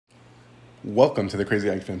Welcome to the Crazy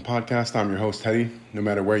Ike Fan Podcast. I'm your host, Teddy. No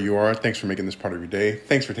matter where you are, thanks for making this part of your day.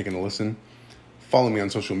 Thanks for taking a listen. Follow me on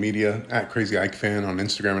social media at Crazy Ike Fan on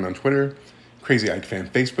Instagram and on Twitter. Crazy Ike Fan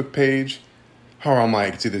Facebook page. How are all my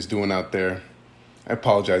Ike's doing out there? I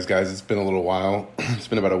apologize, guys. It's been a little while. It's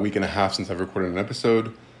been about a week and a half since I've recorded an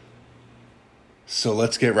episode. So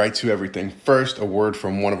let's get right to everything. First, a word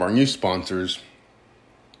from one of our new sponsors.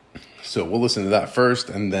 So we'll listen to that first,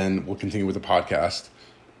 and then we'll continue with the podcast.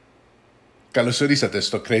 Καλώς ορίσατε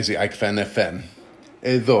στο Crazy Ike Fan FM.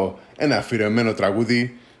 Εδώ ένα αφιερωμένο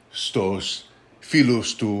τραγούδι στους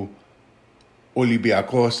φίλους του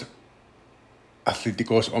Ολυμπιακός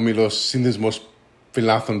Αθλητικός Όμιλος Σύνδεσμος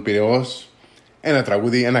Φιλάνθρωπων Πειραιώς. Ένα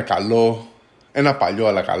τραγούδι, ένα παλιό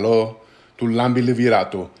αλλά καλό, του Λάμπη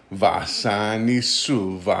Λιβυράτου. Βασάνι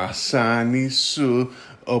σου,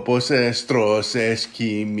 όπως εστρώσες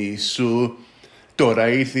κοιμή σου. Τώρα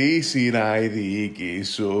ήρθε η σειρά η δική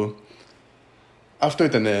σου. Αυτό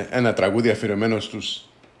ήταν ένα τραγούδι αφιερωμένο στους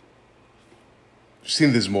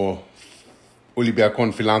Σύνδεσμο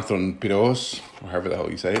Ολυμπιακών Φιλάνθρωπων Πειραιώς, however the hell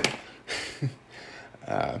you say it.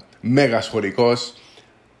 Μέγας χωρικός,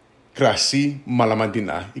 κρασί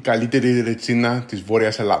Μαλαμαντίνα, η καλύτερη ρετσίνα της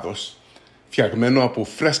Βόρειας Ελλάδος. Φτιαγμένο από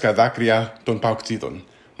φρέσκα δάκρυα των παοκτσίδων.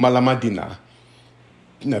 Μαλαμαντίνα.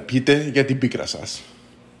 Να πείτε για την πίκρα σας.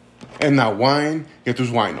 Ένα wine για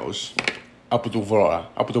τους winos. Από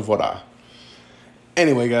το βορρά.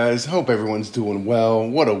 Anyway, guys, hope everyone's doing well.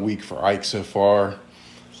 What a week for Ike so far.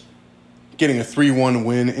 Getting a 3-1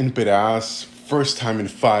 win in Piraeus. First time in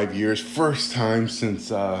 5 years. First time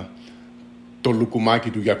since το Λουκουμάκι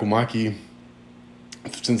του Γιακουμάκι.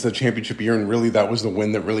 Since the championship year, and really that was the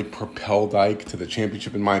win that really propelled Ike to the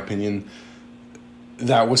championship, in my opinion.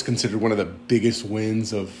 That was considered one of the biggest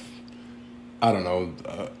wins of,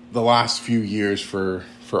 the last few years for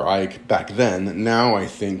Ike back then. Now I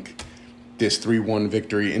think this 3-1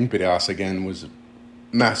 victory in Piraeus again was a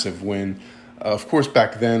massive win. Of course,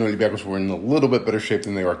 back then, Olympiacos were in a little bit better shape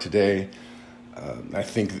than they are today. I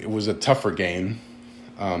think it was a tougher game.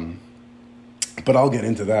 But I'll get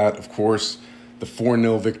into that, of course. The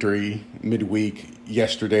 4-0 victory midweek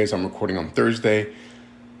yesterday, as I'm recording on Thursday,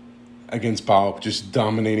 against PAOK. Just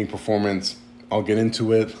dominating performance. I'll get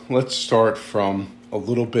into it. Let's start from a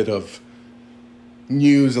little bit of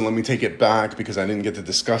news, and let me take it back because I didn't get to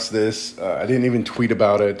discuss this. I didn't even tweet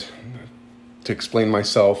about it to explain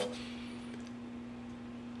myself.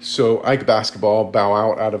 So Ike basketball bow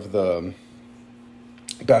out of the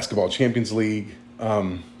Basketball Champions League.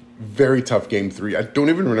 Very tough game 3. I don't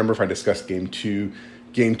even remember if I discussed game 2.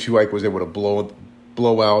 Game 2, Ike was able to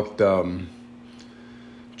blow out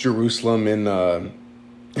Jerusalem in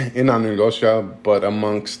Anagosha, but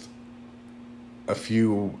amongst a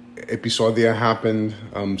few episodia happened.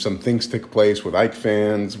 Some things took place with Ike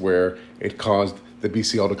fans where it caused the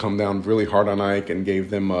BCL to come down really hard on Ike and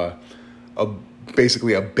gave them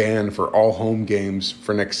basically a ban for all home games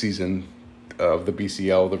for next season of the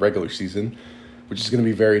BCL, the regular season, which is going to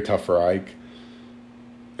be very tough for Ike.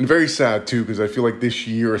 And very sad, too, because I feel like this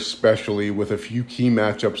year, especially with a few key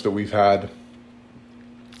matchups that we've had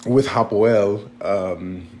with Hapoel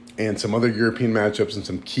and some other European matchups and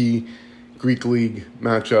some key Greek League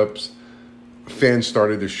matchups, fans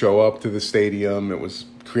started to show up to the stadium. It was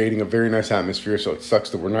creating a very nice atmosphere, so it sucks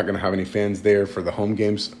that we're not going to have any fans there for the home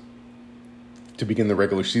games to begin the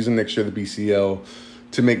regular season next year, the BCL.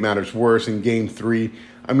 To make matters worse, in Game 3,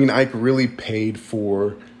 Ike really paid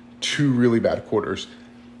for 2 really bad quarters.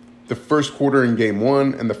 The first quarter in Game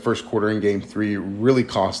 1 and the first quarter in Game 3 really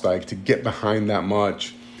cost Ike to get behind that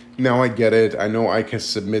much. Now I get it. I know Ike has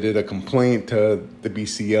submitted a complaint to the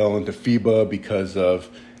BCL and to FIBA because of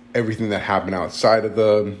everything that happened outside of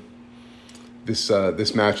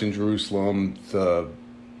this match in Jerusalem. The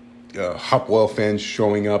Hapoel fans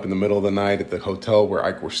showing up in the middle of the night at the hotel where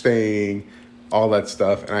Ike were staying, all that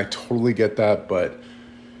stuff. And I totally get that, but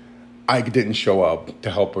Ike didn't show up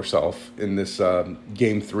to help herself in this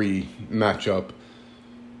Game 3 matchup.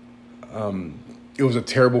 It was a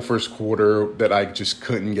terrible first quarter that I just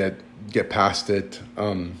couldn't get past it.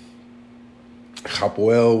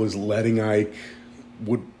 Hapoel was letting Ike.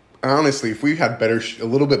 Honestly, if we had a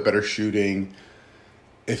little bit better shooting,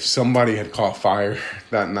 if somebody had caught fire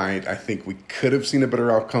that night, I think we could have seen a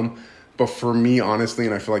better outcome. But for me, honestly,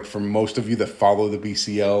 and I feel like for most of you that follow the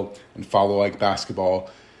BCL and follow Ike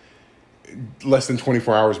basketball, less than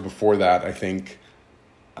 24 hours before that, I think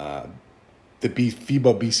the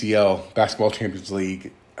FIBA BCL, Basketball Champions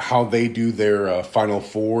League, how they do their Final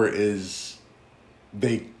Four is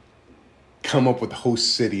they come up with the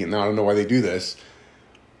host city. And now I don't know why they do this.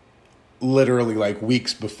 Literally like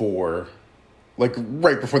weeks before like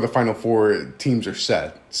right before the Final Four teams are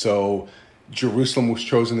set. So Jerusalem was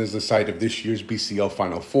chosen as the site of this year's BCL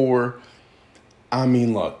Final Four. I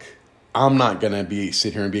mean, look, I'm not going to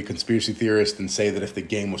sit here and be a conspiracy theorist and say that if the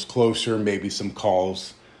game was closer, maybe some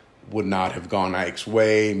calls would not have gone Ike's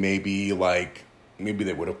way. Maybe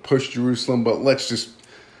they would have pushed Jerusalem, but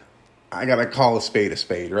I got to call a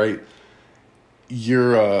spade, right?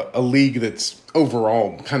 You're a league that's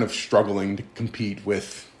overall kind of struggling to compete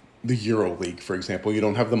with the Euro League, for example. You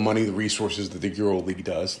don't have the money, the resources that the Euro League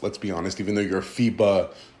does, let's be honest. Even though you're a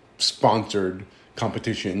FIBA-sponsored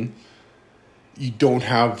competition,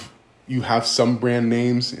 you have some brand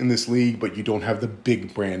names in this league, but you don't have the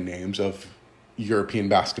big brand names of European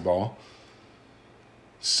basketball.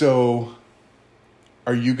 So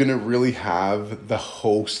are you going to really have the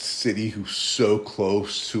host city who's so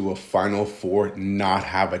close to a Final Four not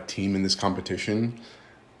have a team in this competition?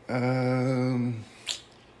 You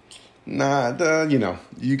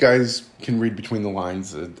guys can read between the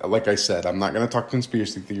lines. Like I said, I'm not going to talk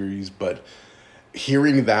conspiracy theories, but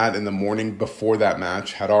hearing that in the morning before that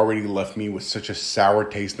match had already left me with such a sour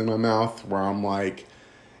taste in my mouth where I'm like,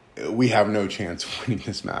 we have no chance of winning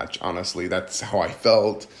this match, honestly. That's how I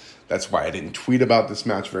felt. That's why I didn't tweet about this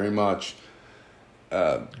match very much.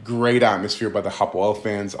 Great atmosphere by the Hapoel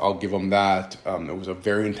fans. I'll give them that. It was a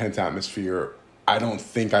very intense atmosphere. I don't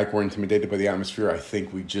think Ike were intimidated by the atmosphere. I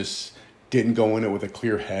think we just didn't go in it with a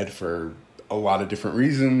clear head for a lot of different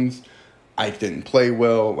reasons. Ike didn't play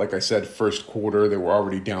well. Like I said, first quarter, they were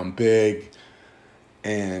already down big.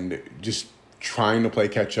 And just trying to play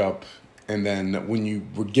catch up. And then when you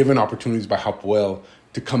were given opportunities by Hapoel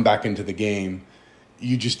to come back into the game,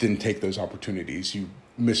 you just didn't take those opportunities. You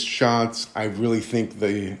missed shots. I really think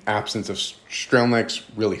the absence of Strelnieks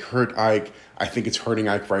really hurt Ike. I think it's hurting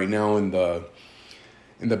Ike right now in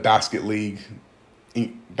the basket league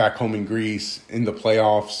back home in Greece, in the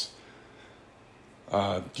playoffs.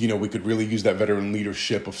 We could really use that veteran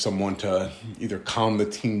leadership of someone to either calm the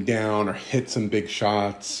team down or hit some big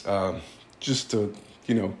shots. A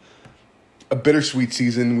bittersweet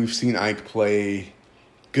season. We've seen Ike play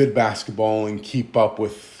good basketball and keep up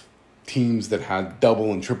with teams that had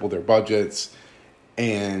double and triple their budgets.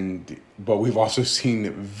 But we've also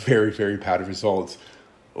seen very, very bad results.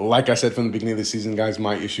 Like I said from the beginning of the season, guys,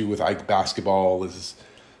 my issue with Ike basketball is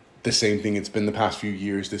the same thing it's been the past few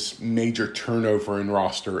years, this major turnover in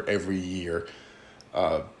roster every year.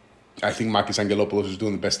 I think Makis Angelopoulos is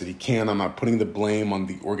doing the best that he can. I'm not putting the blame on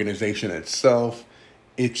the organization itself.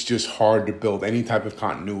 It's just hard to build any type of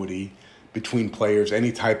continuity between players,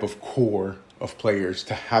 any type of core of players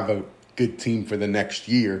to have a good team for the next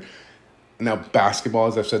year. Now, basketball,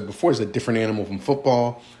 as I've said before, is a different animal from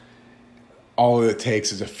football. All it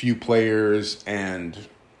takes is a few players, and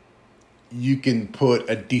you can put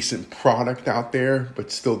a decent product out there,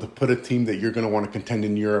 but still to put a team that you're going to want to contend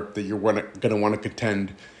in Europe, that you're going to want to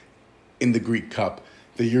contend in the Greek Cup,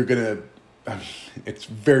 that you're going to it's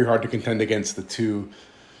very hard to contend against the two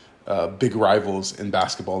big rivals in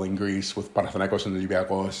basketball in Greece with Panathinaikos and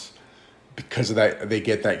Olympiacos. Because of that, they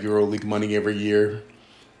get that EuroLeague money every year.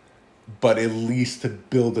 But at least to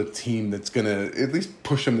build a team that's going to at least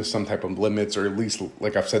push them to some type of limits, or at least,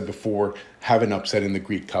 like I've said before, have an upset in the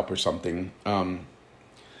Greek Cup or something. But,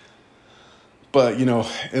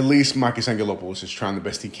 at least Makis Angelopoulos is trying the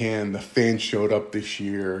best he can. The fans showed up this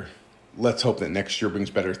year. Let's hope that next year brings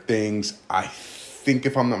better things. I think,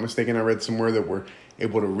 if I'm not mistaken, I read somewhere that we're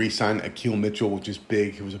able to re-sign Akil Mitchell, which is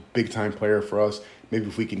big. He was a big-time player for us. Maybe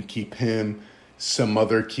if we can keep him, some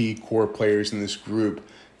other key core players in this group.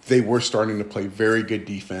 They were starting to play very good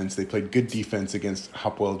defense. They played good defense against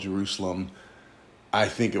Hapoel Jerusalem. I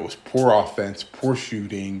think it was poor offense, poor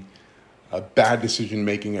shooting, bad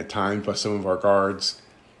decision-making at times by some of our guards,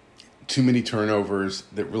 too many turnovers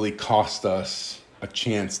that really cost us a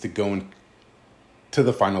chance to go to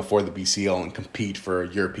the Final Four of the BCL and compete for a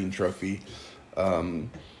European trophy. But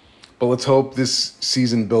let's hope this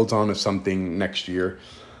season builds on to something next year.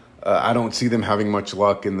 I don't see them having much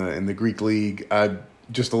luck in the Greek league.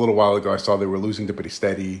 Just a little while ago, I saw they were losing to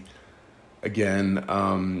Peristeri again.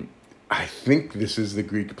 I think this is the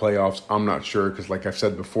Greek playoffs. I'm not sure because, like I've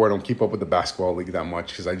said before, I don't keep up with the basketball league that much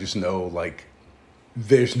because I just know,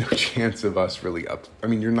 there's no chance of us really up. I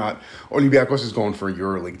mean, you're not. Olympiacos is going for a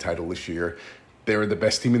EuroLeague title this year. They were the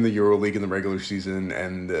best team in the EuroLeague in the regular season,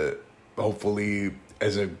 and hopefully,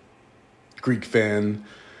 as a Greek fan,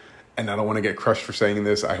 and I don't want to get crushed for saying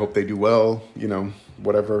this, I hope they do well,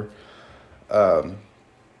 whatever.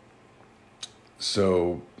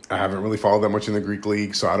 So I haven't really followed that much in the Greek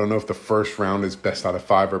league, so I don't know if the first round is best out of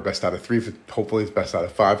 5 or best out of 3. Hopefully it's best out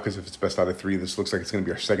of 5, because if it's best out of 3, this looks like it's going to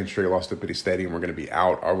be our second straight loss to Pity and we're going to be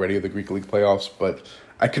out already of the Greek league playoffs. But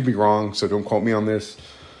I could be wrong, so don't quote me on this.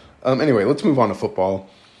 Anyway, let's move on to football,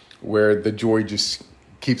 where the joy just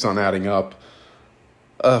keeps on adding up.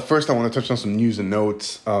 First, I want to touch on some news and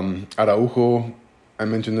notes. Araujo, I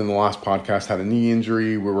mentioned in the last podcast, had a knee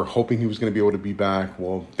injury. We were hoping he was going to be able to be back.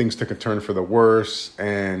 Well, things took a turn for the worse,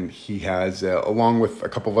 and he has, along with a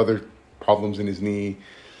couple of other problems in his knee,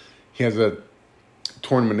 he has a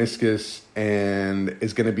torn meniscus and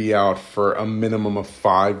is going to be out for a minimum of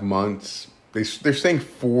 5 months. They're saying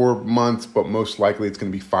 4 months, but most likely it's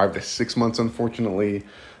going to be 5 to 6 months, unfortunately.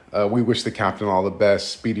 We wish the captain all the best,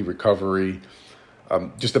 speedy recovery.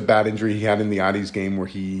 Just a bad injury he had in the Addis game where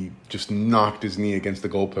he just knocked his knee against the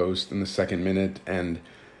goalpost in the second minute. And,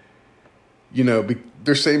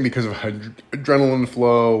 they're saying because of adrenaline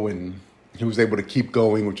flow and he was able to keep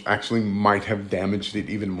going, which actually might have damaged it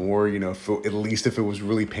even more, at least if it was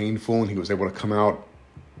really painful and he was able to come out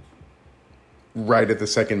right at the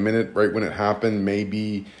second minute, right when it happened,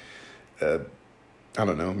 maybe, I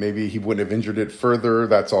don't know, maybe he wouldn't have injured it further.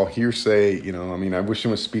 That's all hearsay. I wish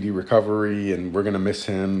him a speedy recovery, and we're going to miss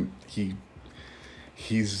him.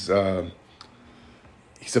 He's a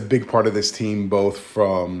big part of this team, both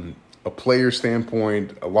from a player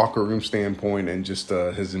standpoint, a locker room standpoint, and just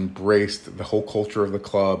has embraced the whole culture of the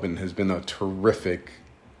club and has been a terrific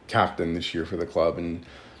captain this year for the club. And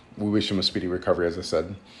we wish him a speedy recovery, as I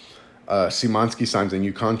said. Szymanski signs a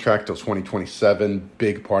new contract till 2027.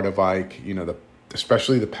 Big part of Ike,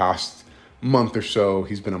 especially the past month or so,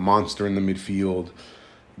 he's been a monster in the midfield.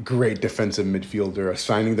 Great defensive midfielder, a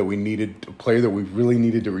signing that we needed, a player that we really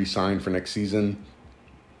needed to re-sign for next season.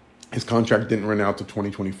 His contract didn't run out to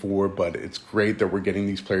 2024, but it's great that we're getting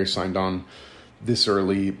these players signed on this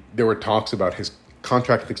early. There were talks about his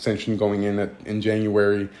contract extension going in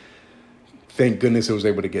January. Thank goodness it was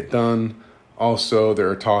able to get done. Also, there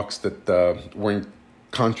are talks that we're in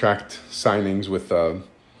contract signings with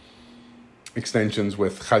extensions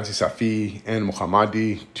with Hadji Safi and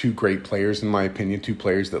Mohammadi, 2 great players, in my opinion, 2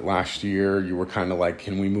 players that last year you were kind of like,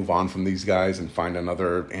 can we move on from these guys and find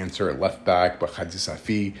another answer at left back? But Hadji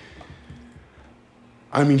Safi,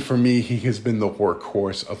 for me, he has been the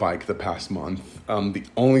workhorse of Ike the past month. The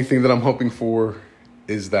only thing that I'm hoping for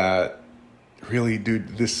is that, really,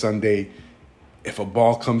 dude, this Sunday, if a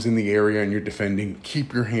ball comes in the area and you're defending,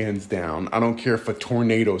 keep your hands down. I don't care if a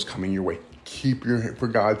tornado is coming your way. For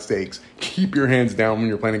God's sakes, keep your hands down when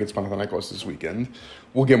you're playing against Panathinaikos this weekend.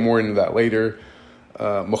 We'll get more into that later.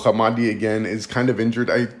 Mohammadi, again, is kind of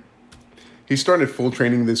injured. He started full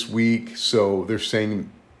training this week, so they're saying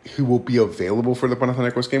he will be available for the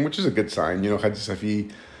Panathinaikos game, which is a good sign. Hadji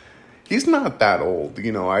Safi, he's not that old.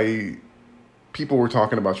 People were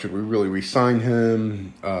talking about, should we really re-sign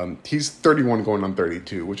him? He's 31 going on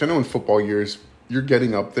 32, which I know in football years, you're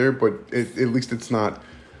getting up there, but at least it's not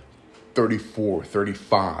 34,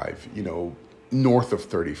 35, north of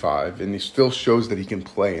 35. And he still shows that he can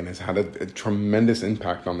play and has had a tremendous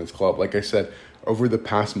impact on this club. Like I said, over the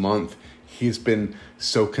past month, he's been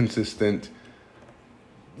so consistent.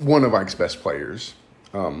 One of Ike's best players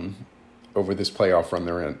over this playoff run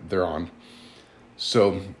they're on.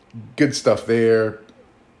 So good stuff there.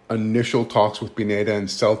 Initial talks with Pineda and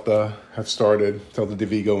Celta have started. Celta de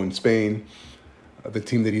Vigo in Spain, the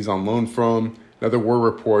team that he's on loan from. Now, there were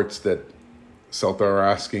reports that Celta are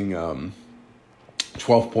asking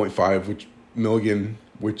 $12.5 million,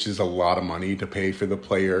 which is a lot of money to pay for the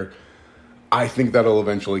player. I think that'll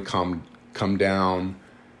eventually come down.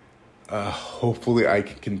 Hopefully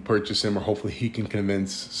Ike can purchase him, or hopefully he can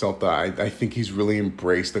convince Celta. I think he's really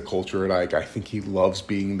embraced the culture at Ike. I think he loves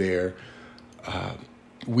being there.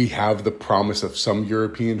 We have the promise of some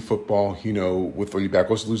European football. With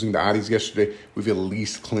Olympiacos losing the Addis yesterday, we've at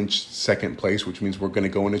least clinched second place, which means we're going to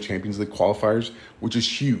go into Champions League qualifiers, which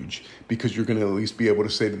is huge because you're going to at least be able to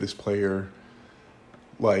say to this player,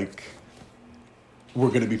 like, we're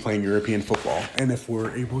going to be playing European football. And if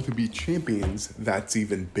we're able to be champions, that's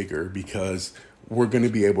even bigger because we're going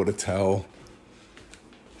to be able to tell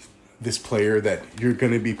this player that you're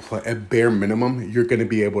going to be, at bare minimum, you're going to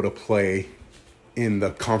be able to play in the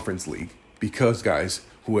Conference League. Because, guys,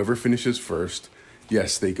 whoever finishes first,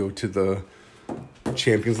 yes, they go to the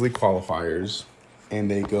Champions League qualifiers,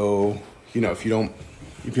 and they go, if you don't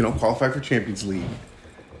qualify for Champions League,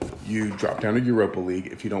 you drop down to Europa League.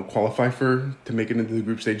 If you don't qualify to make it into the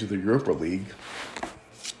group stage of the Europa League,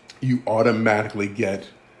 you automatically get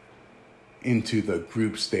into the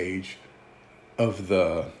group stage of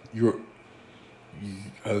the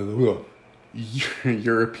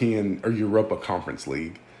European or Europa Conference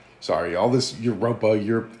League. Sorry, all this Europa.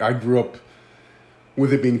 I grew up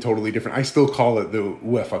with it being totally different. I still call it the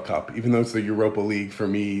UEFA Cup, even though it's the Europa League. For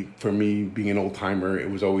me being an old timer, it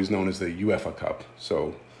was always known as the UEFA Cup.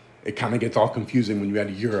 So it kind of gets all confusing when you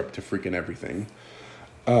add Europe to freaking everything.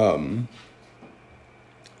 And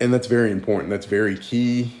that's very important. That's very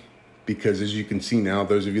key because, as you can see now,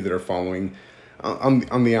 those of you that are following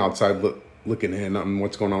on the outside looking in on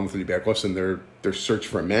what's going on with Olympiacos and their search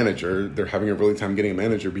for a manager, they're having a really tough time getting a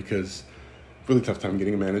manager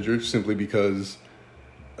simply because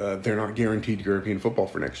they're not guaranteed European football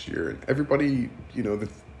for next year. And everybody,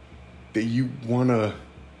 that you want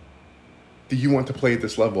to play at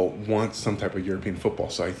this level wants some type of European football.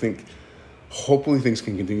 So I think hopefully things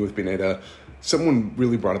can continue with Pineda. Someone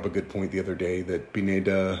really brought up a good point the other day that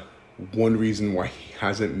Pineda, one reason why he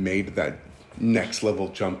hasn't made that next level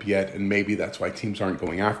jump yet, and maybe that's why teams aren't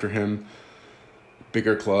going after him,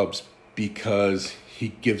 bigger clubs, because he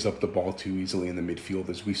gives up the ball too easily in the midfield.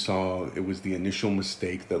 As we saw, it was the initial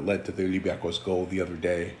mistake that led to the Olympiacos goal the other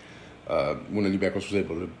day when Olympiacos was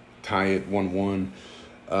able to tie it 1-1.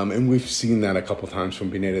 And we've seen that a couple times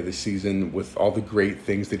from Pineda this season with all the great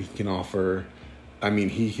things that he can offer. I mean,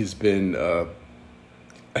 he has been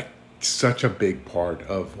such a big part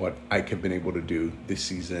of what Ike have been able to do this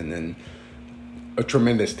season, and a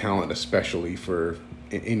tremendous talent, especially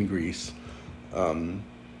in Greece. I'm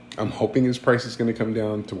hoping his price is going to come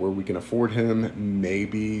down to where we can afford him.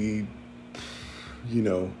 Maybe,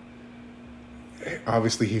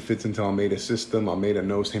 obviously he fits into Almeida's system. Almeida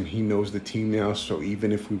knows him. He knows the team now. So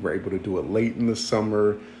even if we were able to do it late in the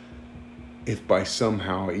summer, if by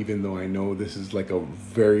somehow, even though I know this is like a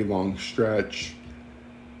very long stretch,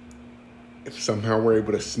 if somehow we're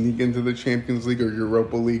able to sneak into the Champions League or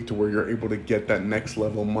Europa League to where you're able to get that next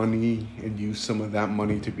level money and use some of that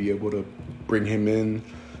money to be able to bring him in.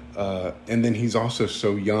 And then he's also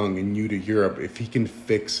so young and new to Europe. If he can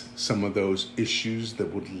fix some of those issues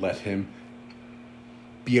that would let him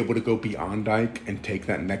be able to go beyond Ike and take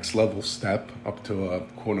that next level step up to a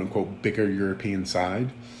quote unquote bigger European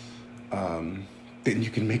side, then you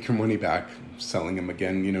can make your money back selling him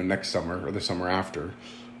again, next summer or the summer after.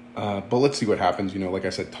 But let's see what happens. Like I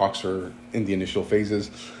said, talks are in the initial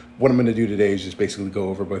phases. What I'm going to do today is just basically go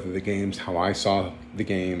over both of the games, how I saw the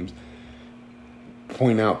games,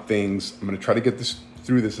 point out things. I'm going to try to get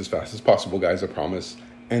through this as fast as possible, guys, I promise.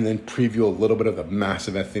 And then preview a little bit of the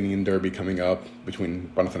massive Athenian Derby coming up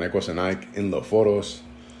between Panathinaikos and Ike in To Leoforos.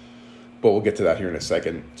 But we'll get to that here in a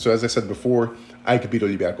second. So as I said before, Ike beat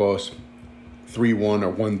Olympiacos 3-1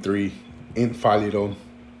 or 1-3 in Faliro.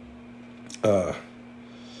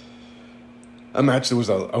 A match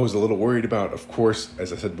that I was a little worried about. Of course,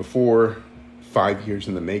 as I said before, 5 years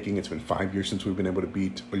in the making. It's been 5 years since we've been able to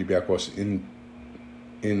beat Olympiacos in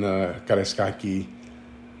Karaiskaki.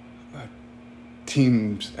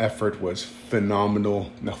 Team's effort was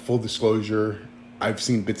phenomenal. Now, full disclosure, I've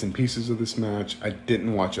seen bits and pieces of this match. I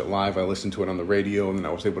didn't watch it live. I listened to it on the radio, and then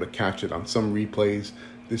I was able to catch it on some replays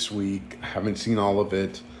this week. I haven't seen all of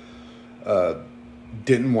it.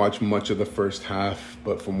 Didn't watch much of the first half,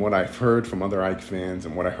 but from what I've heard from other Ike fans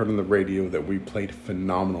and what I heard on the radio, that we played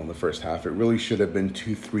phenomenal in the first half. It really should have been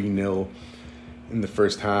 2-3-0 in the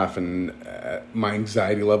first half, and my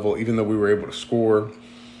anxiety level, even though we were able to score,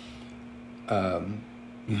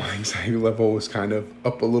 my anxiety level was kind of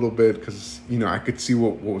up a little bit because, I could see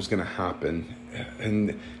what was going to happen.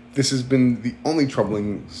 And this has been the only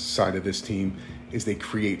troubling side of this team is they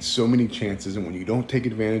create so many chances, and when you don't take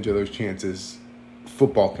advantage of those chances,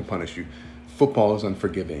 football can punish you. Football is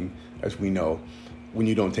unforgiving, as we know, when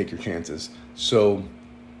you don't take your chances. So,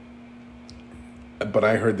 but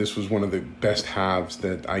I heard this was one of the best halves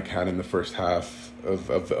that Ike had in the first half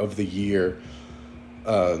of the year.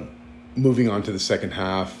 Moving on to the second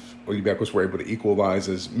half, Olympiacos were able to equalize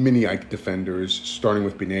as many Ike defenders, starting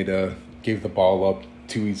with Pineda, gave the ball up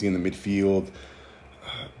too easy in the midfield.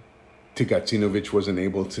 Tigacinovic wasn't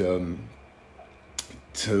able to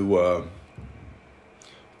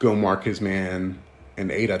go mark his man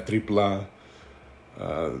and ate a tripla.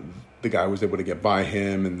 The guy was able to get by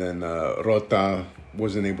him, and then Rota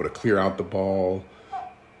wasn't able to clear out the ball.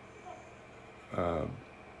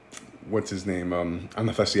 What's his name?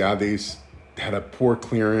 Anastasiades had a poor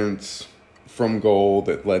clearance from goal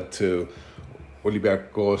that led to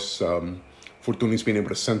Olympiacos Fortunis being able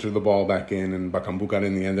to center the ball back in, and Bakambu got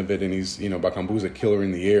in the end of it, and Bakambu's a killer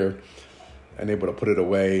in the air and able to put it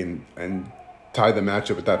away and tie the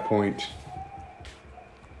matchup at that point.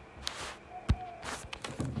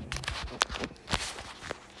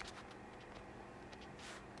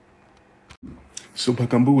 So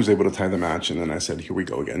Bakambu was able to tie the match, and then I said, here we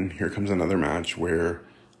go again. Here comes another match where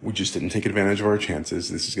we just didn't take advantage of our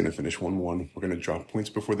chances. This is going to finish 1-1. We're going to drop points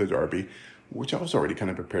before the derby, which I was already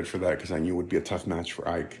kind of prepared for that because I knew it would be a tough match for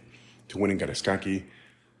Ike to win in Karaiskaki.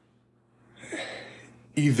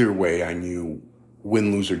 Either way, I knew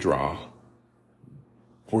win, lose, or draw,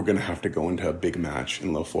 we're going to have to go into a big match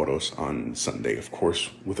in Leoforos on Sunday. Of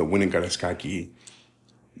course, with a win in Karaiskaki,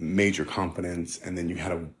 major confidence, and then you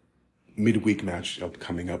had a midweek match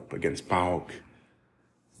coming up against PAOK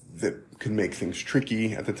that could make things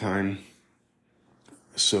tricky at the time.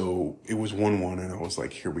 So it was 1-1, and I was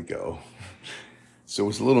like, here we go. So it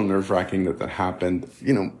was a little nerve-wracking that happened.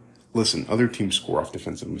 You know, listen, other teams score off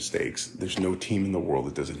defensive mistakes. There's no team in the world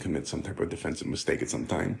that doesn't commit some type of defensive mistake at some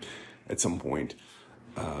point.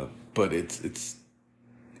 But it's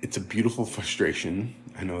a beautiful frustration.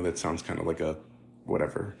 I know that sounds kind of like a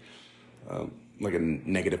whatever, like a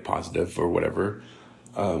negative positive or whatever.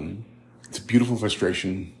 It's a beautiful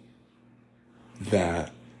frustration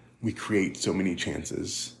that we create so many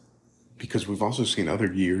chances, because we've also seen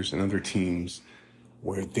other years and other teams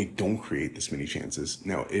where they don't create this many chances.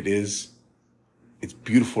 Now it's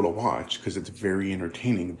beautiful to watch because it's very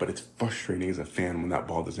entertaining, but it's frustrating as a fan when that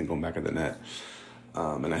ball doesn't go back in the net.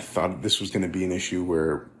 And I thought this was going to be an issue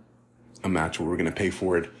where a match where we're going to pay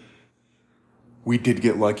for it. We did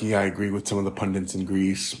get lucky. I agree with some of the pundits in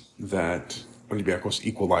Greece that Olympiacos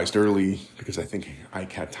equalized early because I think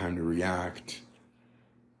Ike had time to react.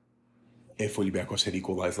 If Olympiacos had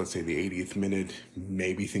equalized, let's say the 80th minute,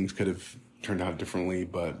 maybe things could have turned out differently,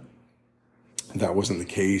 but that wasn't the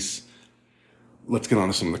case. Let's get on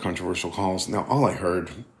to some of the controversial calls. Now, all I heard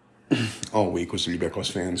all week was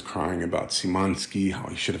Olympiacos fans crying about Szymanski, how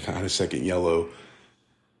he should have had a second yellow.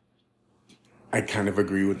 I kind of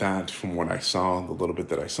agree with that from what I saw, the little bit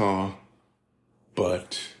that I saw.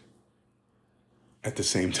 But at the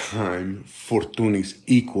same time, Fortunis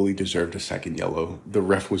equally deserved a second yellow. The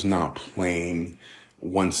ref was not playing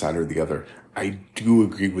one side or the other. I do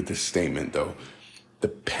agree with this statement, though. The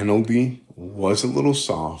penalty was a little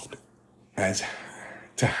soft as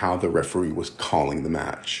to how the referee was calling the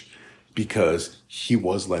match, because he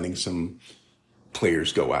was letting some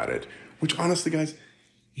players go at it. Which, honestly, guys,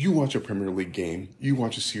 you watch a Premier League game, you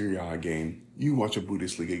watch a Serie A game, you watch a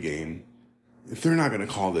Bundesliga game, if they're not going to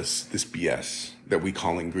call this BS that we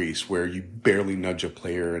call in Greece, where you barely nudge a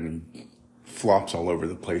player and he flops all over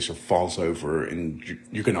the place or falls over and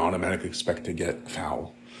you can automatically expect to get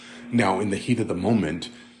foul. Now, in the heat of the moment,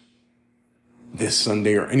 this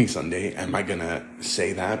Sunday or any Sunday, am I going to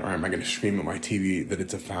say that, or am I going to scream at my TV that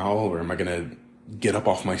it's a foul, or am I going to get up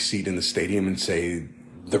off my seat in the stadium and say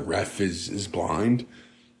the ref is blind?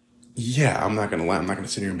 Yeah, I'm not going to lie. I'm not going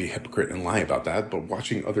to sit here and be a hypocrite and lie about that. But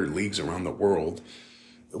watching other leagues around the world,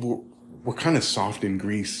 we're kind of soft in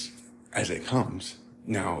Greece as it comes.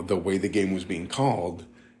 Now, the way the game was being called,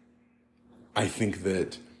 I think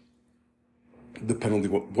that the penalty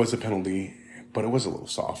was a penalty, but it was a little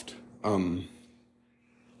soft.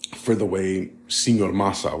 For the way Senor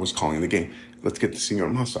Massa was calling the game. Let's get to Senor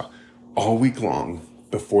Massa. All week long,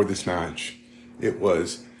 before this match, it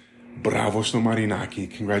was bravos to Marinaki,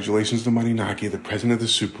 congratulations to Marinaki, the president of the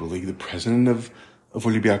Super League, the president of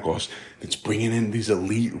Olympiacos, that's bringing in these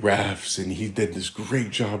elite refs, and he did this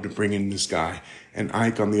great job to bring in this guy. And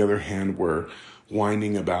Ike, on the other hand, were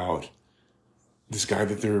whining about this guy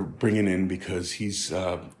that they're bringing in because he's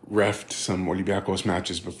reffed some Olympiacos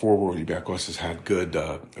matches before where Olympiacos has had good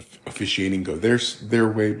officiating go their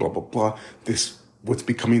way, blah, blah, blah. This, what's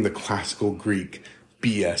becoming the classical Greek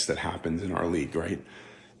BS that happens in our league, right?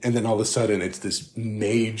 And then all of a sudden, it's this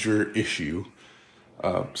major issue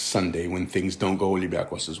Sunday when things don't go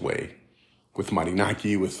Olympiacos' way. With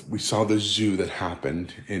Marinaki, we saw the zoo that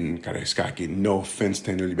happened in Karaiskaki. No offense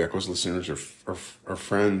to any Olympiacos listeners or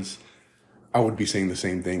friends. I would be saying the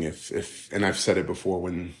same thing if and I've said it before,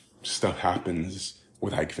 when stuff happens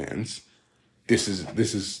with Ike fans. This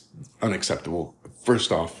is unacceptable.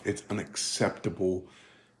 First off, it's unacceptable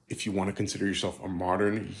if you want to consider yourself a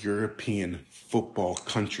modern European football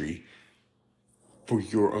country for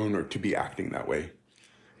your owner to be acting that way.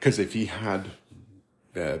 Because if he had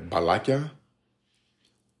Balakia,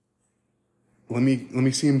 let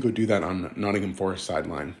me see him go do that on Nottingham Forest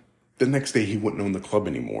sideline. The next day he wouldn't own the club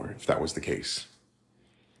anymore if that was the case.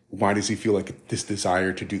 Why does he feel like this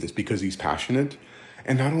desire to do this? Because he's passionate.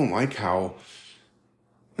 And I don't like how,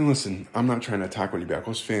 and listen, I'm not trying to attack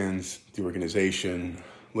Olympiacos fans, the organization.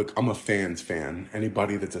 Look, I'm a fan's fan.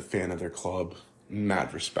 Anybody that's a fan of their club,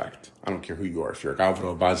 mad respect. I don't care who you are. If you're a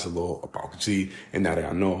Gavro, Basilo, a Pauci,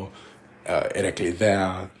 Enariano,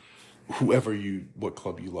 Ereklidea, what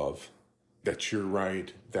club you love. That's your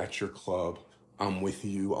right. That's your club. I'm with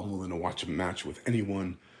you. I'm willing to watch a match with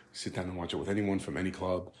anyone, sit down and watch it with anyone from any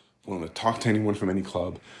club, willing to talk to anyone from any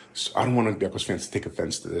club. So I don't want Olympiacos fans to take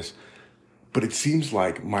offense to this, but it seems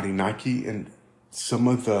like Marinaki and some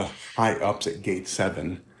of the high ups at Gate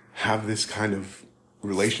 7 have this kind of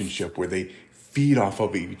relationship where they feed off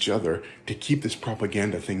of each other to keep this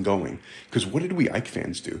propaganda thing going. Because what did we Ike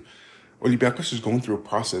fans do? Olympiacos is going through a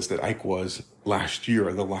process that Ike was last year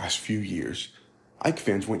or the last few years. Ike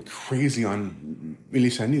fans went crazy on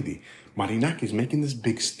Milisanidi. Marinaki is making this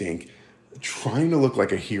big stink, trying to look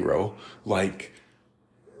like a hero, like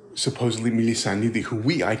supposedly Milisanidi, who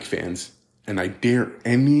we Ike fans, and I dare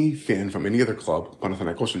any fan from any other club,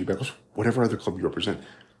 Panathinaikos, Olympiacos, whatever other club you represent,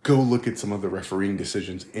 go look at some of the refereeing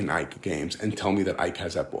decisions in Ike games and tell me that Ike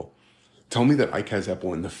has Apple. Tell me that Ike has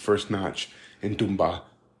Apple in the first match in Tumba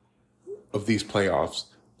of these playoffs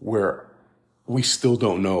where we still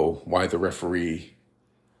don't know why the referee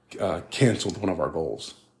canceled one of our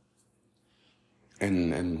goals.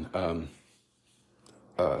 And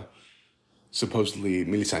supposedly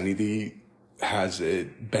Milisanidi has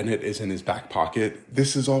it, Bennett is in his back pocket.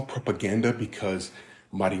 This is all propaganda because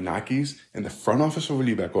Marinakis and the front office of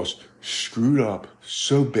Olympiacos screwed up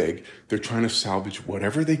so big. They're trying to salvage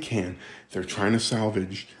whatever they can. They're trying to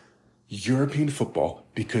salvage European football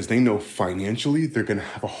because they know financially they're going to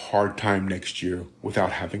have a hard time next year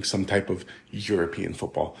without having some type of European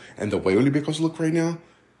football. And the way Olympiacos look right now,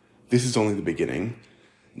 this is only the beginning.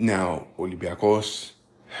 Now, Olympiacos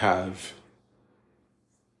have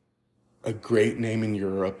a great name in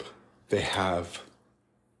Europe. They have,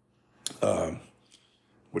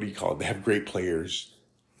 They have great players.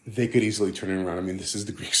 They could easily turn it around. I mean, this is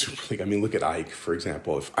the Greek Super League. I mean, look at Ike, for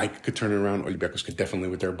example. If Ike could turn it around, Olympiacos could definitely,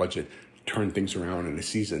 with their budget, turn things around in a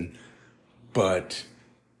season. But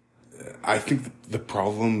I think the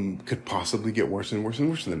problem could possibly get worse and worse and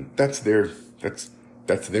worse. And that's their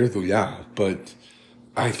dunya. But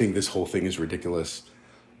I think this whole thing is ridiculous.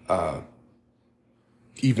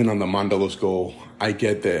 Even on the Mandalos goal, I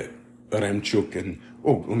get that Remchuk and,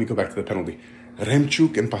 let me go back to the penalty.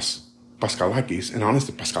 Remchuk and Paskalakis, and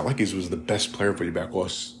honestly, Paskalakis was the best player for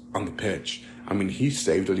Olympiacos on the pitch. I mean, he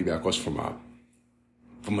saved Olympiacos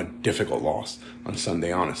from a difficult loss on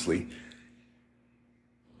Sunday, honestly.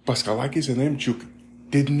 Paskalakis and Remchuk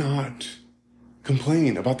did not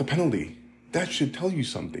complain about the penalty. That should tell you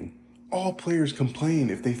something. All players complain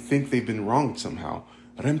if they think they've been wronged somehow.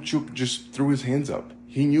 Remchuk just threw his hands up.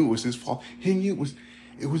 He knew it was his fault. He knew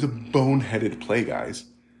it was a boneheaded play, guys.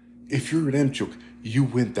 If you're Remchuk, you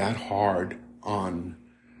went that hard on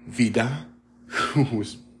Vida, who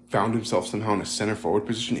found himself somehow in a center forward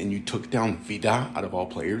position, and you took down Vida out of all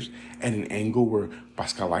players at an angle where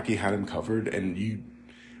Paskalaki had him covered, and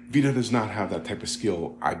Vida does not have that type of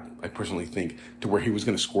skill, I personally think, to where he was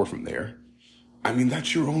going to score from there. I mean,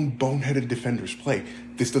 that's your own boneheaded defender's play.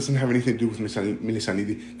 This doesn't have anything to do with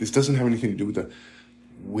Milisanidi. This doesn't have anything to do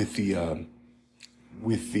with the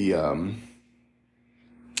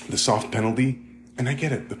soft penalty. And I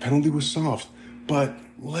get it. The penalty was soft. But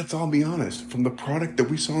let's all be honest. From the product that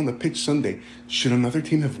we saw on the pitch Sunday, should another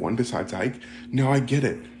team have won besides Ike? No, I get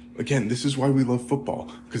it. Again, this is why we love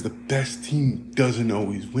football. Because the best team doesn't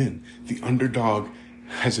always win. The underdog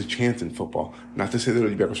has a chance in football. Not to say that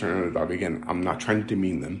Olympiacos are an underdog. Again, I'm not trying to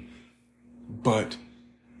demean them. But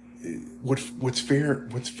what's fair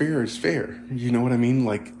is fair. You know what I mean?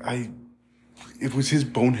 It was his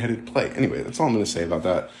boneheaded play. Anyway, that's all I'm going to say about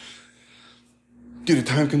that. Due to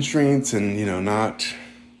time constraints and, not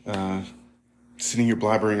sitting here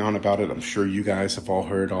blabbering on about it, I'm sure you guys have all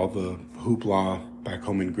heard all the hoopla back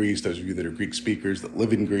home in Greece. Those of you that are Greek speakers that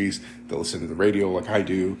live in Greece, that listen to the radio like I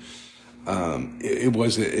do. It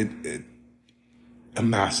was a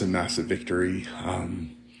massive victory.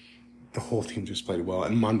 The whole team just played well.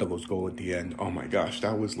 And Mandalo's goal at the end, oh my gosh,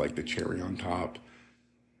 that was like the cherry on top.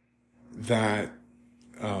 That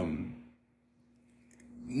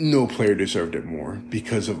no player deserved it more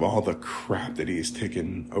because of all the crap that he has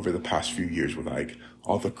taken over the past few years with Ike.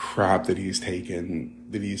 All the crap that he's taken,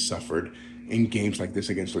 that he's suffered in games like this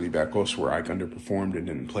against Olympiacos where Ike underperformed and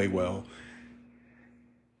didn't play well.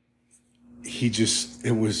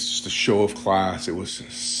 It was just a show of class. It was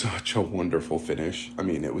such a wonderful finish. I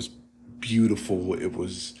mean, it was beautiful. It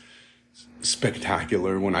was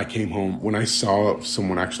spectacular. When I came home, when I saw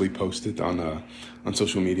someone actually post it on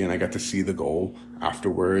social media and I got to see the goal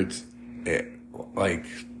afterwards,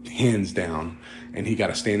 hands down. And he got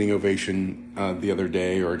a standing ovation, the other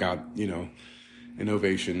day, or got, an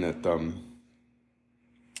ovation at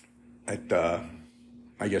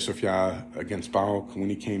Hagia Sophia against PAOK when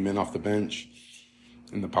he came in off the bench.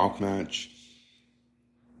 in the PAOK match.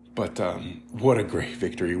 But what a great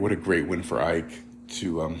victory. What a great win for Ike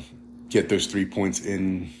to get those 3 points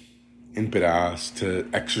in Piras, to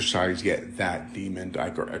exercise yet that demon.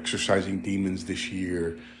 Ike are exercising demons this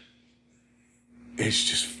year. It's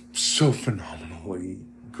just so phenomenally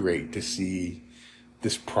great to see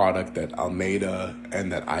this product that Almeida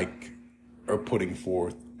and that Ike are putting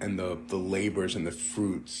forth, and the labors and the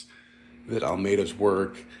fruits that Almeida's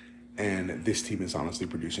work and this team is honestly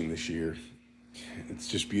producing this year. It's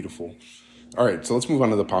just beautiful. All right, so let's move on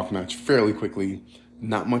to the PAOK match fairly quickly.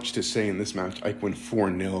 Not much to say in this match. Ike went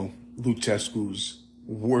 4-0. Lucescu's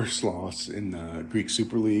worst loss in the Greek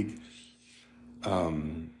Super League.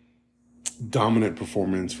 Dominant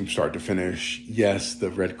performance from start to finish. Yes, the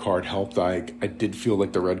red card helped Ike. I did feel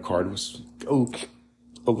like the red card was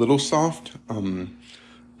a little soft.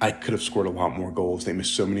 Ike could have scored a lot more goals. They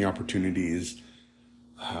missed so many opportunities.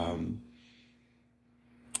 I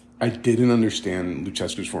didn't understand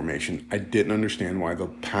Lucescu's formation. I didn't understand why the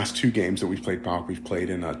past 2 games that we've played PAOK, we've played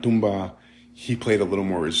in Tumba. He played a little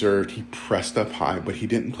more reserved. He pressed up high, but he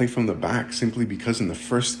didn't play from the back simply because in the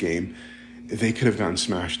first game, they could have gotten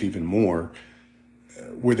smashed even more,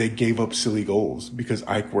 where they gave up silly goals because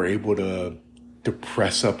Ike were able to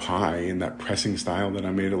press up high in that pressing style that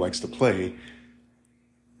Almeida likes to play,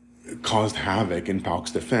 caused havoc in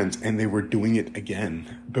PAOK's defense, and they were doing it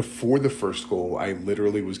again. Before the first goal, I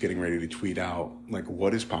literally was getting ready to tweet out, like,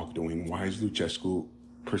 what is PAOK doing? Why is Lucescu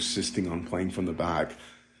persisting on playing from the back?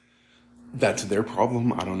 That's their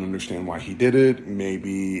problem. I don't understand why he did it.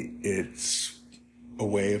 Maybe it's a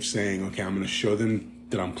way of saying, okay, I'm going to show them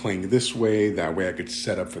that I'm playing this way. That way I could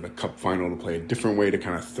set up for the cup final to play a different way to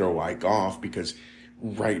kind of throw Ike off, because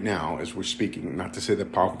right now, as we're speaking, not to say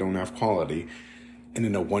that PAOK don't have quality, and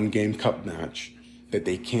in a 1-game cup match that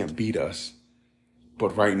they can't beat us.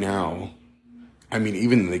 But right now, I mean,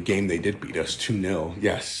 even in the game they did beat us 2-0.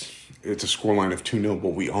 Yes, it's a scoreline of 2-0,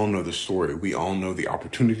 but we all know the story. We all know the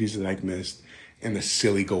opportunities that Ike missed and the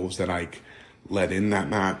silly goals that Ike let in that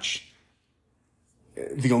match.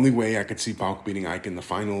 The only way I could see PAOK beating Ike in the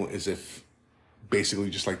final is if, basically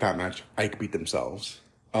just like that match, Ike beat themselves.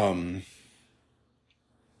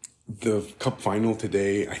 The cup final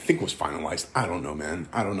today, I think, was finalized. I don't know, man.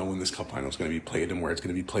 I don't know when this cup final is going to be played and where it's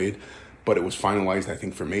going to be played, but it was finalized, I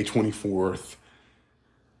think, for May 24th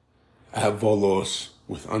at Volos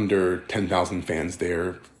with under 10,000 fans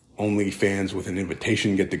there. Only fans with an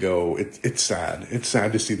invitation get to go. It's sad. It's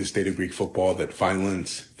sad to see the state of Greek football, that fan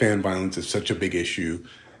violence is such a big issue.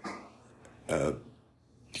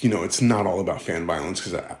 It's not all about fan violence,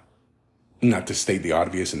 because not to state the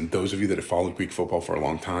obvious, and those of you that have followed Greek football for a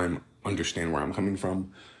long time understand where I'm coming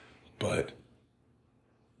from, but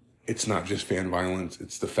it's not just fan violence.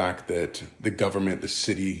 It's the fact that the government, the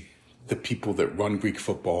city, the people that run Greek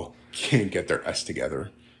football can't get their S together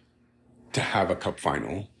to have a cup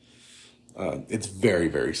final. It's very,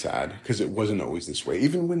 very sad, because it wasn't always this way.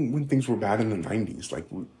 Even when things were bad in the 90s, like,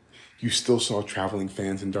 you still saw traveling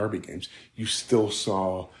fans in derby games. You still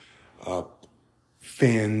saw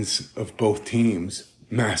fans of both teams,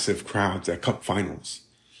 massive crowds at cup finals.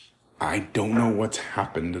 I don't know what's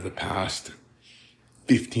happened to the past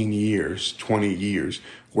 15 years, 20 years,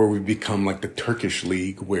 where we've become like the Turkish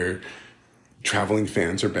league, where traveling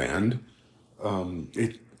fans are banned.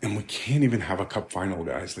 And we can't even have a cup final,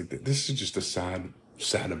 guys. Like, this is just a sad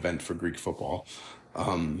event for Greek football.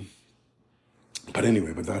 But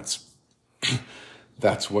anyway, that's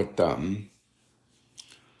what,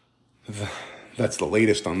 that's the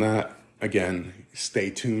latest on that. Again, stay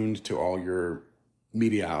tuned to all your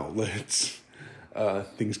media outlets.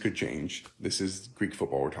 Things could change. This is Greek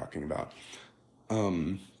football we're talking about.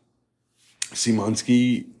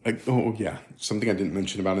 Szymanski, something I didn't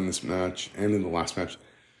mention about in this match and in the last match.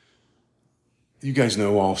 You guys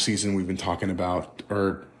know all season we've been talking about,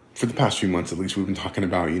 or for the past few months at least, we've been talking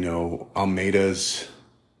about, Almeida's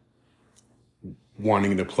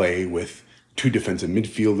wanting to play with 2 defensive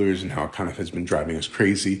midfielders and how it kind of has been driving us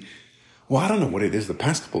crazy. Well, I don't know what it is. The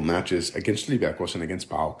past couple matches against Olympiacos and against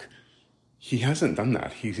PAOK, he hasn't done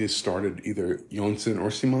that. He has started either Jonsen or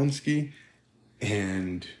Szymanski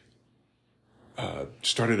and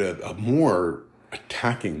started a more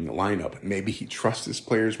attacking lineup. Maybe he trusts his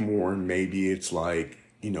players more. Maybe it's like,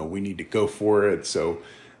 we need to go for it, so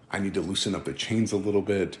I need to loosen up the chains a little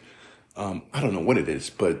bit. I don't know what it is,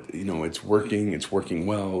 but, it's working. It's working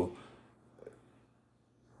well.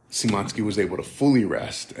 Szymanski was able to fully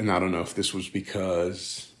rest, and I don't know if this was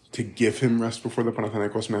because to give him rest before the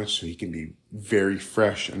Panathinaikos match so he can be very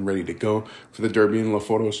fresh and ready to go for the Derby in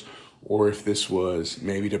Leoforos, or if this was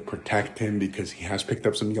maybe to protect him because he has picked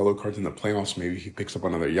up some yellow cards in the playoffs. Maybe he picks up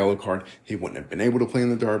another yellow card. He wouldn't have been able to play in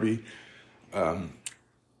the Derby.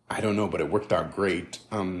 I don't know, but it worked out great.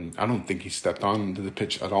 I don't think he stepped onto the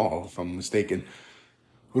pitch at all, if I'm mistaken.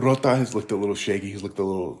 Rota has looked a little shaky. He's looked a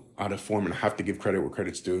little out of form, and I have to give credit where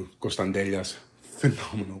credit's due. Costandellas,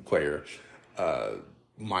 phenomenal player.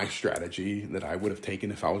 My strategy that I would have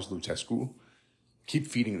taken if I was Lucescu, keep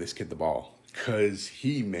feeding this kid the ball, because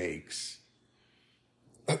he makes...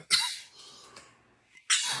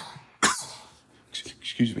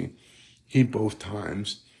 Excuse me.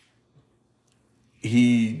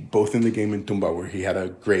 Both in the game in Tumba, where he had a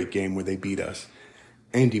great game where they beat us,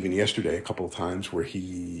 and even yesterday a couple of times where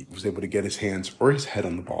he was able to get his hands or his head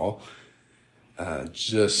on the ball,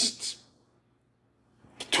 just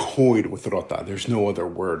toyed with Rota. There's no other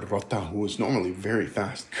word. Rota, who was normally very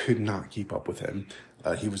fast, could not keep up with him.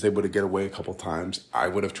 He was able to get away a couple times. I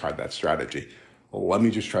would have tried that strategy. Let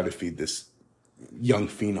me just try to feed this young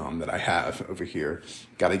phenom that I have over here.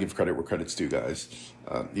 Got to give credit where credit's due, guys.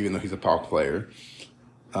 Even though he's a PAOK player.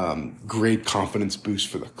 Great confidence boost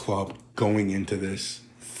for the club going into this,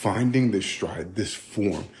 finding this stride, this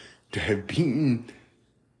form, to have beaten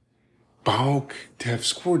PAOK, to have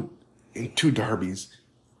scored in 2 derbies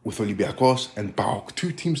with Olympiacos and PAOK,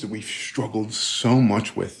 2 teams that we've struggled so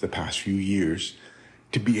much with the past few years,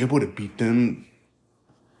 to be able to beat them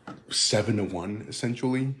 7-1,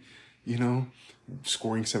 essentially,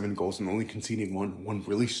 scoring 7 goals and only conceding one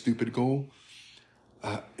really stupid goal.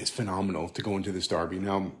 It's phenomenal to go into this derby.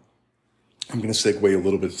 Now, I'm going to segue a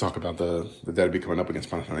little bit to talk about the derby coming up against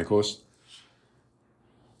Panathinaikos.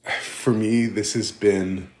 For me, this has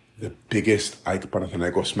been the biggest AEK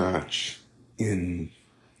Panathinaikos match in,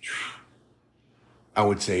 I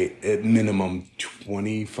would say, at minimum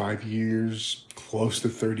 25 years, close to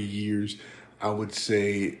 30 years. I would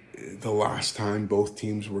say the last time both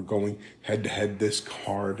teams were going head-to-head this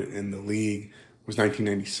hard in the league was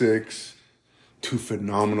 1996. 2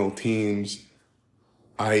 phenomenal teams.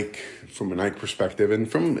 AEK, from an AEK perspective,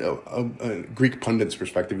 and from a Greek pundit's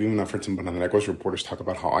perspective, even I've heard some Panathinaikos reporters talk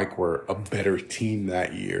about how AEK were a better team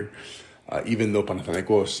that year. Even though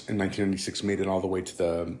Panathinaikos in 1996 made it all the way to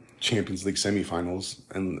the Champions League semifinals,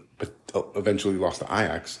 but eventually lost to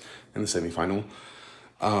Ajax in the semifinal.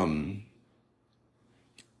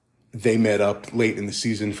 They met up late in the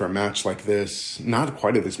season for a match like this, not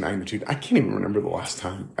quite of this magnitude. I can't even remember the last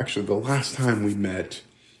time. Actually, the last time we met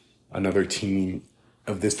another team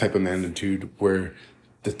of this type of magnitude where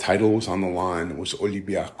the title was on the line was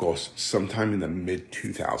Olympiacos, sometime in the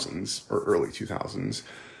mid-2000s or early 2000s,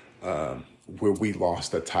 where we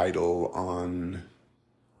lost the title on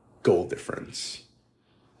goal difference.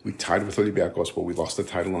 We tied with Olympiacos, but we lost the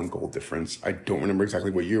title on goal difference. I don't remember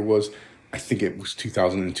exactly what year it was. I think it was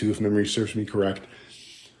 2002, if memory serves me correct.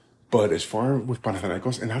 But as far with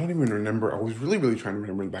Panathinaikos, and I don't even remember, I was really trying to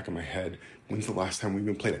remember in the back of my head, when's the last time we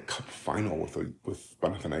even played a cup final with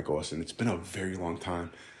Panathinaikos, and it's been a very long time.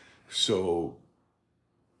 So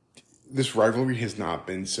this rivalry has not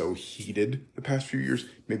been so heated the past few years.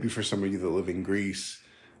 Maybe for some of you that live in Greece,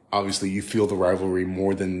 obviously you feel the rivalry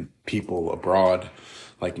more than people abroad,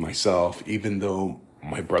 like myself, even though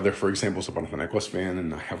my brother, for example, is a Panathinaikos fan,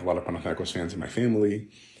 and I have a lot of Panathinaikos fans in my family.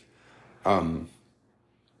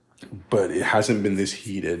 But it hasn't been this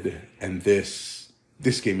heated, and this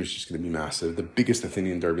game is just going to be massive. The biggest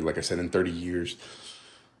Athenian Derby, like I said, in 30 years.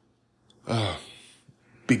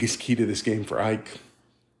 Biggest key to this game for AEK,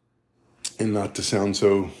 and not to sound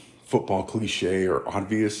so football cliche or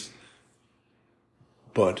obvious,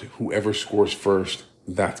 but whoever scores first,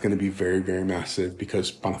 that's going to be very, very massive,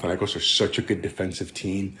 because Panathinaikos are such a good defensive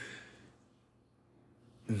team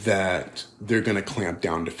that they're going to clamp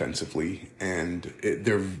down defensively. And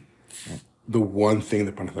the one thing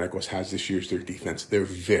that Panathinaikos has this year is their defense. They're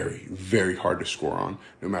very, very hard to score on,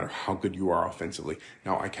 no matter how good you are offensively.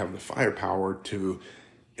 Now, I have the firepower to,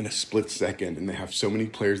 in a split second, and they have so many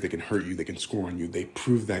players that can hurt you, they can score on you. They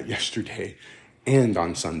proved that yesterday and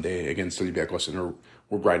on Sunday against Olympiacos, and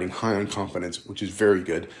we're riding high on confidence, which is very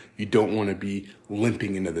good. You don't want to be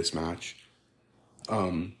limping into this match.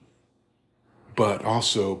 But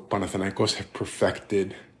also, Panathinaikos have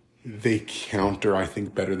perfected, they counter, I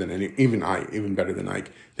think, better than even better than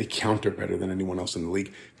AEK. They counter better than anyone else in the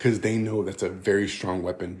league, because they know that's a very strong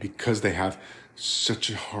weapon, because they have such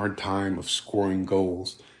a hard time of scoring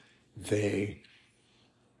goals. They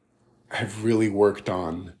have really worked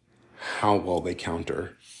on how well they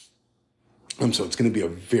counter. So it's going to be a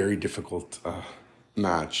very difficult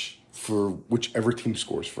match for whichever team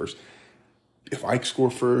scores first. If AEK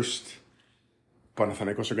score first,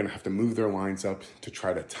 Panathinaikos are going to have to move their lines up to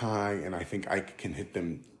try to tie, and I think Ike can hit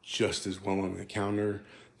them just as well on the counter.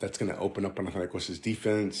 That's going to open up Panathinaikos'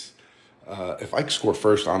 defense. If Ike score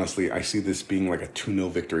first, honestly, I see this being like a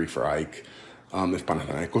 2-0 victory for Ike. If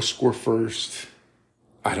Panathinaikos score first,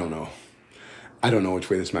 I don't know. I don't know which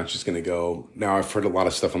way this match is going to go. Now, I've heard a lot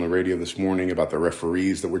of stuff on the radio this morning about the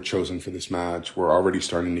referees that were chosen for this match. We're already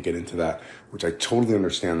starting to get into that, which I totally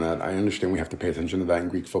understand that. I understand we have to pay attention to that in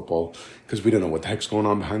Greek football because we don't know what the heck's going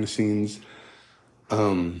on behind the scenes.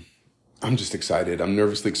 I'm just excited. I'm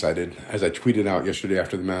nervously excited. As I tweeted out yesterday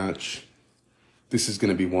after the match, this is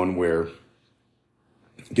going to be one where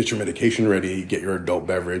get your medication ready, get your adult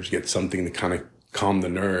beverage, get something to kind of calm the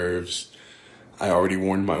nerves. I already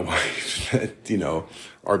warned my wife that,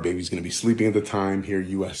 our baby's going to be sleeping at the time here,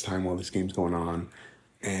 U.S. time, while this game's going on.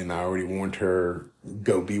 And I already warned her,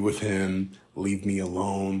 go be with him, leave me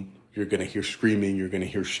alone. You're going to hear screaming. You're going to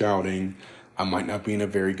hear shouting. I might not be in a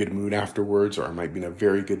very good mood afterwards, or I might be in a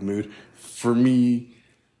very good mood. For me,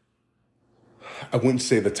 I wouldn't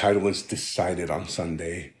say the title is decided on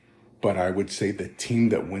Sunday, but I would say the team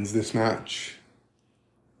that wins this match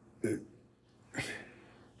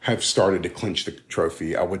have started to clinch the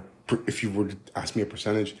trophy. If you were to ask me a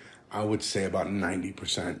percentage, I would say about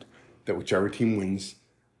 90% that whichever team wins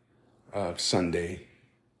Sunday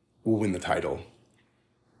will win the title.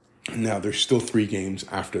 Now, there's still 3 games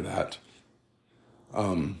after that.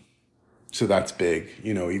 So that's big.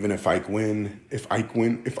 Even if Ike or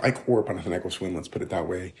Panathinaikos win, let's put it that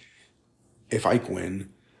way. If Ike win,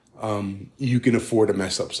 you can afford to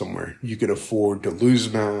mess up somewhere. You can afford to lose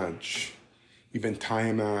a match, even tie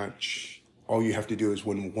a match. All you have to do is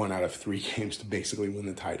win 1 out of 3 games to basically win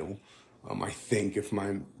the title. I think if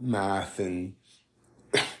my math and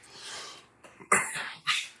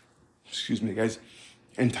excuse me, guys,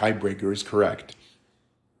 and tiebreaker is correct,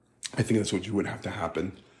 I think that's what would have to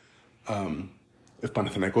happen. If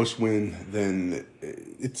Panathinaikos win, then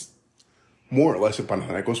it's more or less if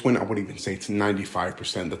Panathinaikos win, I would even say it's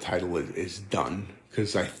 95% the title is done.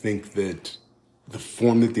 Because I think that the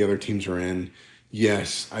form that the other teams are in,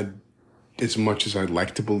 yes, as much as I'd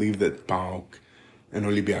like to believe that PAOK and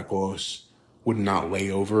Olympiacos would not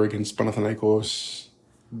lay over against Panathinaikos,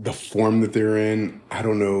 the form that they're in, I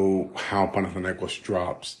don't know how Panathinaikos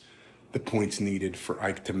drops the points needed for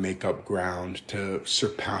Ike to make up ground to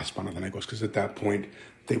surpass Panathinaikos, because at that point,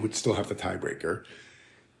 they would still have the tiebreaker.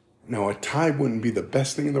 Now, a tie wouldn't be the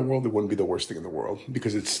best thing in the world. It wouldn't be the worst thing in the world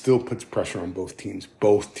because it still puts pressure on both teams.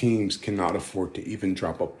 Both teams cannot afford to even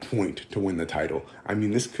drop a point to win the title. I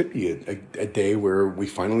mean, this could be a day where we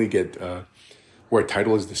finally get where a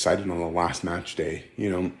title is decided on the last match day,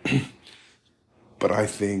 But I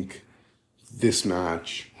think this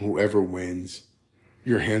match, whoever wins,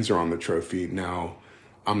 your hands are on the trophy. Now,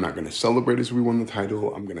 I'm not going to celebrate as we won the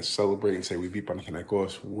title. I'm going to celebrate and say we beat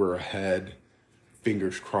Panathinaikos. We're ahead.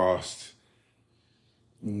 Fingers crossed.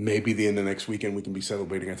 Maybe the end of next weekend we can be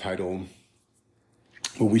celebrating a title.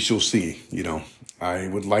 But we shall see, I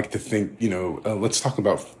would like to think, let's talk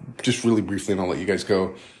about, just really briefly, and I'll let you guys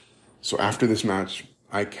go. So after this match,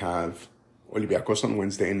 I have Olympiacos on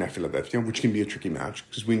Wednesday in Philadelphia, which can be a tricky match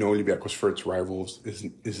because we know Olympiacos, for its rivals,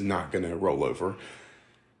 is not going to roll over.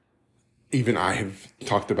 Even I have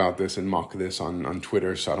talked about this and mocked this on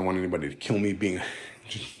Twitter, so I don't want anybody to kill me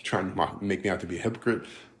just trying to make me out to be a hypocrite.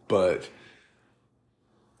 But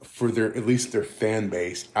for at least their fan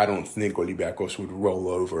base, I don't think Olympiacos would roll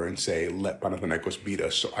over and say, let Panathinaikos beat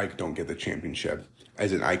us so Ike don't get the championship.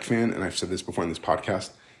 As an Ike fan, and I've said this before in this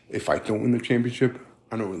podcast, if Ike don't win the championship,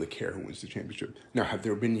 I don't really care who wins the championship. Now, have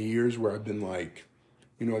there been years where I've been like,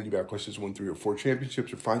 Olympiacos has won 3 or 4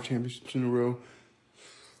 championships or 5 championships in a row?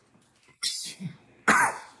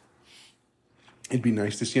 It'd be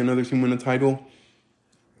nice to see another team win a title.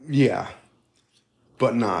 Yeah.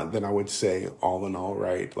 But not that I would say all in all,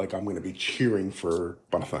 right? Like I'm going to be cheering for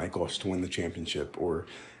Panathinaikos to win the championship.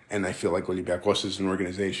 And I feel like Olympiacos is an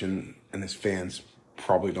organization and his fans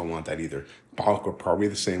probably don't want that either. PAOK are probably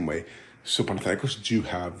the same way. So Panathinaikos do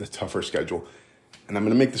have the tougher schedule. And I'm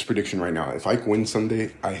going to make this prediction right now. If Ike wins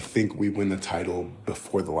Sunday, I think we win the title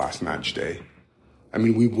before the last match day. I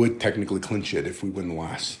mean, we would technically clinch it if we win the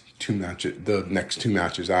next 2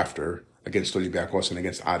 matches after against Olympiacos and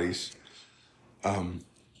against Aris.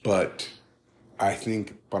 But I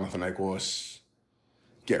think Panathinaikos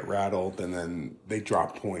get rattled and then they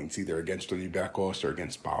drop points either against Olympiacos or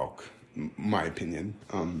against PAOK, my opinion.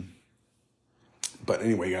 But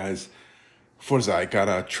anyway, guys, Forza, I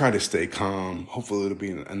gotta try to stay calm. Hopefully it'll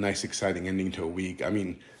be a nice, exciting ending to a week. I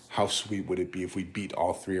mean, how sweet would it be if we beat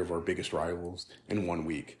all 3 of our biggest rivals in 1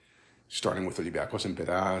 week? Starting with Olympiacos and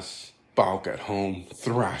PAOK, PAOK at home,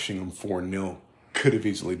 thrashing them 4-0. Could have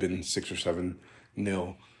easily been 6 or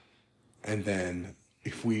 7-0. And then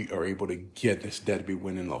if we are able to get this derby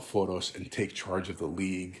win in Leoforos and take charge of the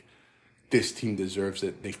league, this team deserves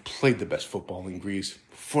it. They've played the best football in Greece.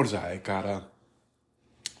 Forza Ekara.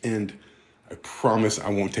 And I promise I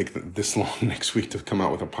won't take this long next week to come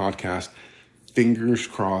out with a podcast. Fingers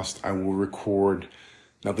crossed, I will record.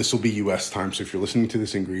 Now, this will be U.S. time, so if you're listening to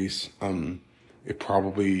this in Greece, you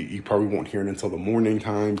probably won't hear it until the morning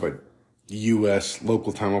time, but U.S.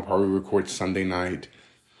 local time, I'll probably record Sunday night,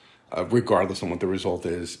 regardless on what the result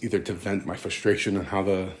is, either to vent my frustration on how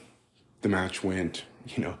the match went,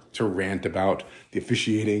 to rant about the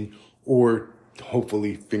officiating, or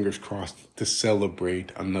hopefully, fingers crossed, to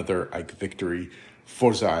celebrate another AEK victory.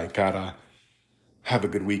 Forza AEK. Have a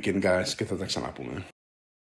good weekend, guys. Get the next time, man.